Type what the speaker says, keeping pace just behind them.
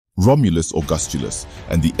Romulus Augustulus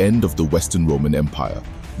and the end of the Western Roman Empire.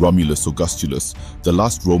 Romulus Augustulus, the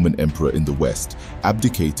last Roman emperor in the West,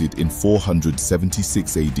 abdicated in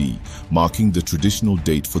 476 AD, marking the traditional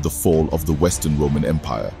date for the fall of the Western Roman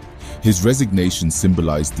Empire. His resignation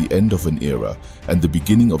symbolized the end of an era and the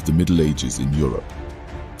beginning of the Middle Ages in Europe.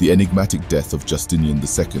 The enigmatic death of Justinian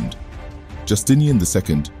II. Justinian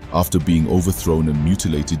II, after being overthrown and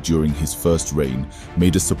mutilated during his first reign,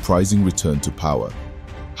 made a surprising return to power.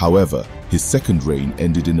 However, his second reign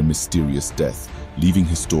ended in a mysterious death, leaving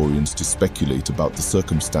historians to speculate about the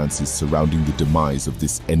circumstances surrounding the demise of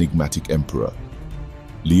this enigmatic emperor.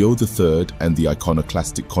 Leo III and the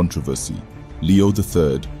iconoclastic controversy. Leo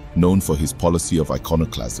III, known for his policy of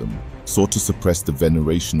iconoclasm, sought to suppress the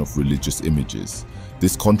veneration of religious images.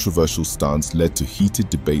 This controversial stance led to heated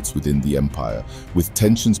debates within the empire, with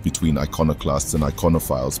tensions between iconoclasts and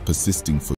iconophiles persisting for